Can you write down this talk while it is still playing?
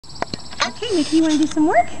Okay, Mickey, you want to do some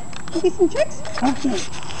work? Do some tricks? Okay,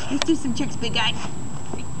 let's do some tricks, big guy.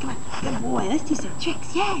 Come on, good boy. Let's do some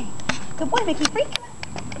tricks. Yay! Good boy, Mickey. Free.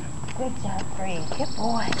 Good job, Free. Good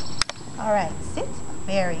boy. All right, sit.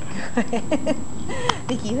 Very good.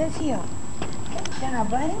 Mickey, let's heel. Good job,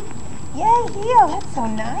 buddy. Yay, heel. That's so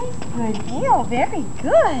nice. Good heel. Very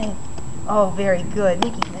good. Oh, very good.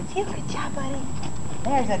 Mickey, let's heel. Good job, buddy.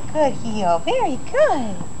 There's a good heel. Very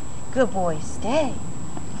good. Good boy, stay.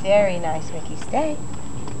 Very nice, Mickey. Stay.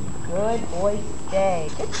 Good boy, stay.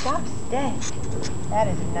 Good job, stay. That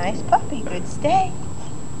is a nice puppy. Good stay.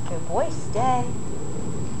 Good boy, stay.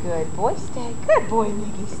 Good boy, stay. Good boy,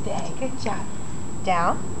 Mickey, stay. Good job.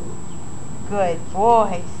 Down. Good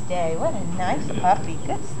boy, stay. What a nice puppy.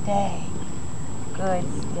 Good stay. Good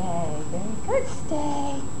stay. Very good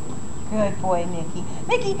stay. Good boy, Mickey.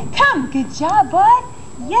 Mickey, come. Good job, bud.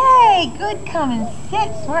 Yay. Good. Come and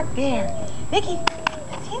sit. Smart bear. Mickey,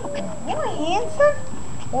 let's see. Good boy, handsome.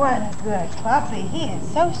 What a good puppy. He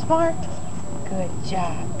is so smart. Good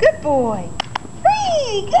job. Good boy.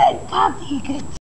 Free. Good puppy. Good job.